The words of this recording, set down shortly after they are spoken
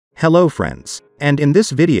Hello friends, and in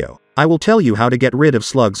this video, I will tell you how to get rid of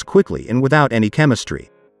slugs quickly and without any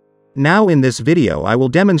chemistry. Now in this video I will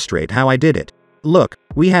demonstrate how I did it. Look,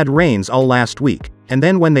 we had rains all last week, and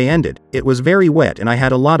then when they ended, it was very wet and I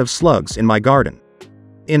had a lot of slugs in my garden.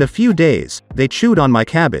 In a few days, they chewed on my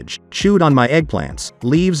cabbage, chewed on my eggplants,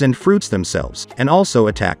 leaves and fruits themselves, and also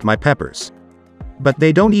attacked my peppers. But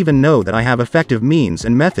they don't even know that I have effective means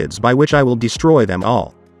and methods by which I will destroy them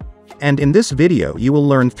all. And in this video you will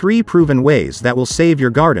learn 3 proven ways that will save your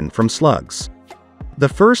garden from slugs. The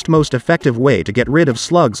first most effective way to get rid of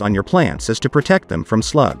slugs on your plants is to protect them from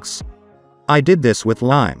slugs. I did this with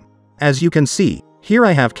lime. As you can see, here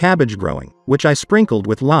I have cabbage growing, which I sprinkled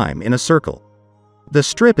with lime in a circle. The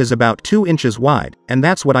strip is about 2 inches wide, and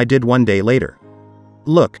that's what I did one day later.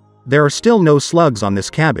 Look, there are still no slugs on this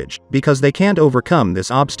cabbage, because they can't overcome this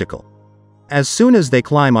obstacle. As soon as they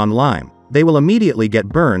climb on lime, they will immediately get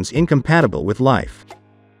burns incompatible with life.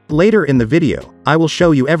 Later in the video, I will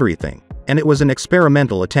show you everything, and it was an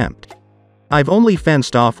experimental attempt. I've only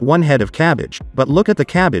fenced off one head of cabbage, but look at the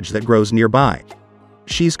cabbage that grows nearby.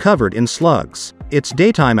 She's covered in slugs. It's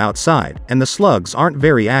daytime outside, and the slugs aren't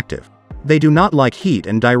very active. They do not like heat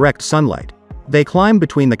and direct sunlight. They climb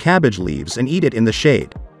between the cabbage leaves and eat it in the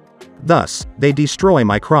shade. Thus, they destroy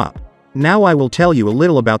my crop. Now I will tell you a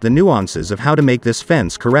little about the nuances of how to make this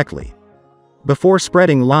fence correctly. Before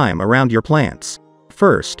spreading lime around your plants,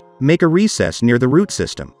 first, make a recess near the root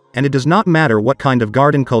system, and it does not matter what kind of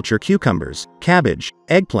garden culture cucumbers, cabbage,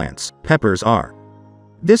 eggplants, peppers are.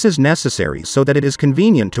 This is necessary so that it is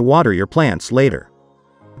convenient to water your plants later.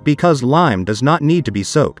 Because lime does not need to be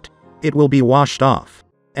soaked, it will be washed off.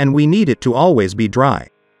 And we need it to always be dry.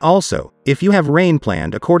 Also, if you have rain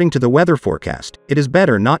planned according to the weather forecast, it is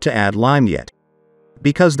better not to add lime yet,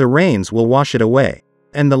 because the rains will wash it away.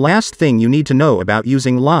 And the last thing you need to know about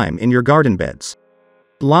using lime in your garden beds.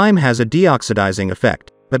 Lime has a deoxidizing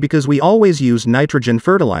effect, but because we always use nitrogen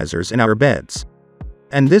fertilizers in our beds,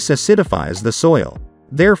 and this acidifies the soil.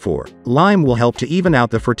 Therefore, lime will help to even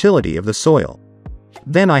out the fertility of the soil.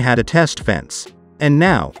 Then I had a test fence. And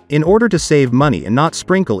now, in order to save money and not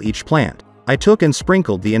sprinkle each plant, I took and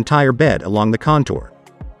sprinkled the entire bed along the contour.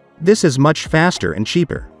 This is much faster and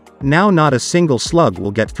cheaper. Now not a single slug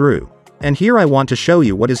will get through. And here I want to show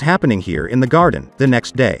you what is happening here in the garden the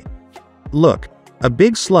next day. Look, a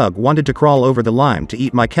big slug wanted to crawl over the lime to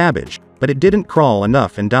eat my cabbage, but it didn't crawl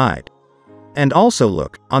enough and died. And also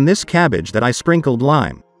look, on this cabbage that I sprinkled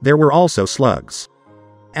lime, there were also slugs.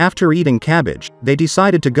 After eating cabbage, they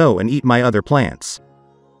decided to go and eat my other plants.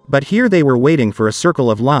 But here they were waiting for a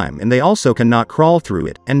circle of lime and they also cannot crawl through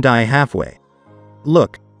it and die halfway.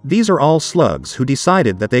 Look, these are all slugs who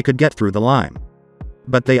decided that they could get through the lime.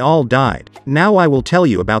 But they all died. Now I will tell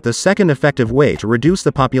you about the second effective way to reduce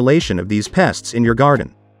the population of these pests in your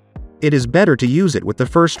garden. It is better to use it with the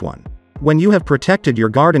first one. When you have protected your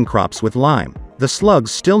garden crops with lime, the slugs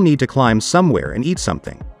still need to climb somewhere and eat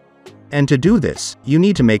something. And to do this, you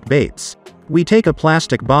need to make baits. We take a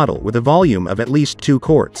plastic bottle with a volume of at least 2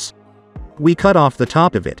 quarts. We cut off the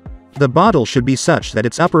top of it. The bottle should be such that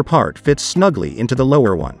its upper part fits snugly into the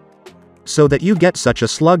lower one, so that you get such a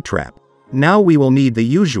slug trap. Now we will need the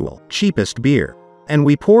usual, cheapest beer. And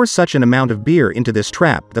we pour such an amount of beer into this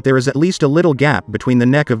trap that there is at least a little gap between the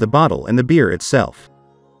neck of the bottle and the beer itself.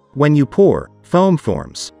 When you pour, foam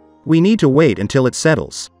forms. We need to wait until it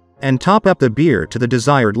settles. And top up the beer to the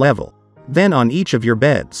desired level. Then on each of your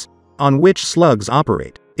beds, on which slugs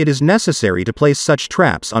operate, it is necessary to place such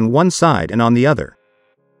traps on one side and on the other.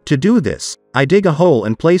 To do this, I dig a hole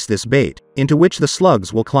and place this bait, into which the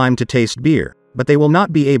slugs will climb to taste beer, but they will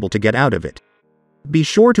not be able to get out of it. Be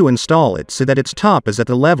sure to install it so that its top is at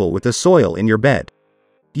the level with the soil in your bed.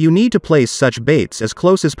 You need to place such baits as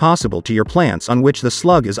close as possible to your plants on which the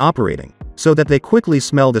slug is operating, so that they quickly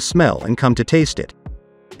smell the smell and come to taste it.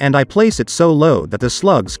 And I place it so low that the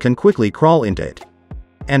slugs can quickly crawl into it.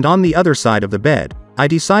 And on the other side of the bed, I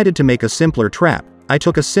decided to make a simpler trap. I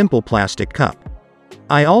took a simple plastic cup.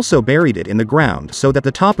 I also buried it in the ground so that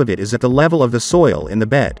the top of it is at the level of the soil in the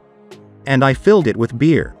bed. And I filled it with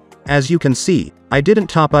beer. As you can see, I didn't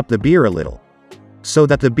top up the beer a little, so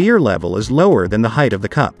that the beer level is lower than the height of the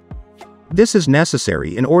cup. This is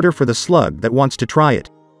necessary in order for the slug that wants to try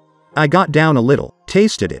it. I got down a little,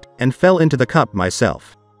 tasted it, and fell into the cup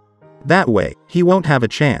myself. That way, he won't have a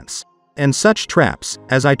chance. And such traps,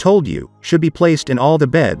 as I told you, should be placed in all the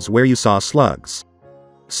beds where you saw slugs.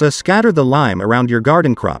 So scatter the lime around your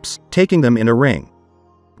garden crops, taking them in a ring.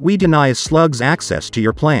 We deny slugs access to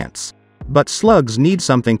your plants. But slugs need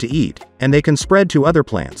something to eat, and they can spread to other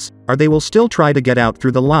plants, or they will still try to get out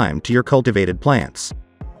through the lime to your cultivated plants.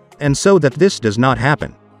 And so that this does not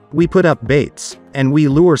happen, We put up baits, and we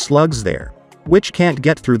lure slugs there, which can't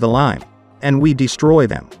get through the lime, and we destroy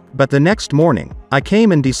them. But the next morning, I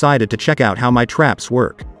came and decided to check out how my traps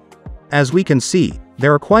work. As we can see,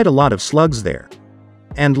 there are quite a lot of slugs there.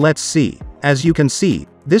 And let's see. As you can see,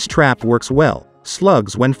 this trap works well,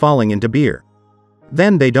 slugs when falling into beer.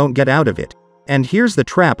 Then they don't get out of it. And here's the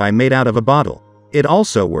trap I made out of a bottle. It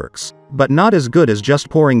also works, but not as good as just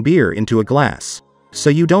pouring beer into a glass. So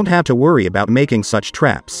you don't have to worry about making such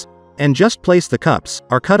traps. And just place the cups,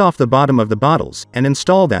 or cut off the bottom of the bottles, and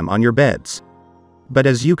install them on your beds. But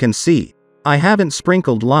as you can see, I haven't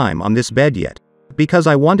sprinkled lime on this bed yet, because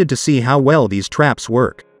I wanted to see how well these traps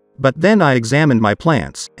work. But then I examined my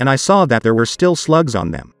plants, and I saw that there were still slugs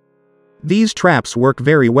on them. These traps work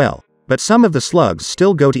very well, but some of the slugs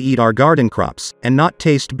still go to eat our garden crops, and not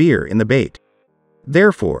taste beer in the bait.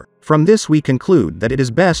 Therefore, from this we conclude that it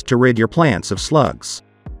is best to rid your plants of slugs.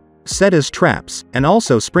 Set as traps, and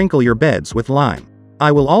also sprinkle your beds with lime.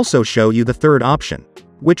 I will also show you the third option,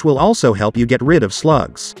 which will also help you get rid of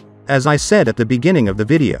slugs. As I said at the beginning of the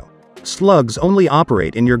video, slugs only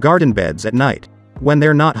operate in your garden beds at night, when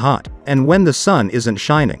they're not hot, and when the sun isn't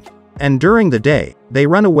shining. And during the day, they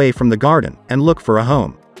run away from the garden, and look for a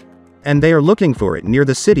home. And they are looking for it near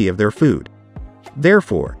the city of their food.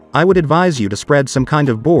 Therefore, I would advise you to spread some kind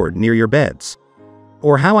of board near your beds.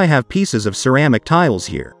 Or how I have pieces of ceramic tiles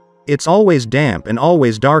here. It's always damp and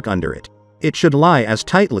always dark under it. It should lie as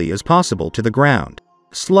tightly as possible to the ground.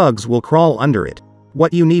 Slugs will crawl under it.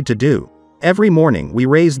 What you need to do. Every morning we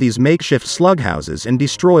raise these makeshift slug houses and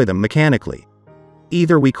destroy them mechanically.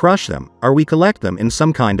 Either we crush them, or we collect them in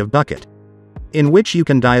some kind of bucket, in which you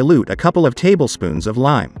can dilute a couple of tablespoons of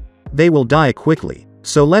lime. They will die quickly.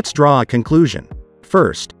 So let's draw a conclusion.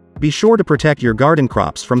 First, be sure to protect your garden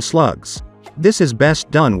crops from slugs. This is best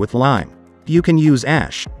done with lime. You can use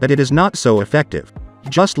ash, but it is not so effective.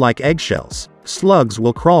 Just like eggshells, slugs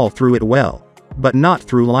will crawl through it well, but not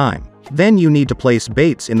through lime. Then you need to place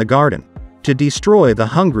baits in the garden, to destroy the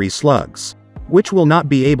hungry slugs, which will not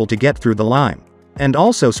be able to get through the lime. And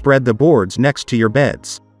also spread the boards next to your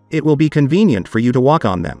beds. It will be convenient for you to walk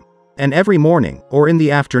on them. And every morning, or in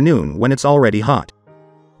the afternoon when it's already hot,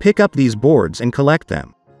 pick up these boards and collect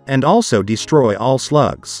them. And also destroy all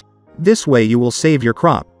slugs. This way you will save your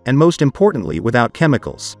crop, and most importantly without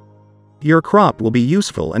chemicals. Your crop will be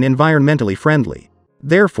useful and environmentally friendly.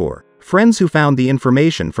 Therefore, friends who found the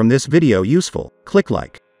information from this video useful, click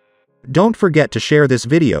like. Don't forget to share this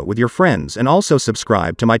video with your friends and also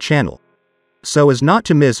subscribe to my channel, so as not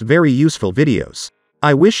to miss very useful videos.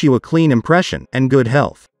 I wish you a clean impression and good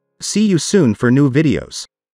health. See you soon for new videos.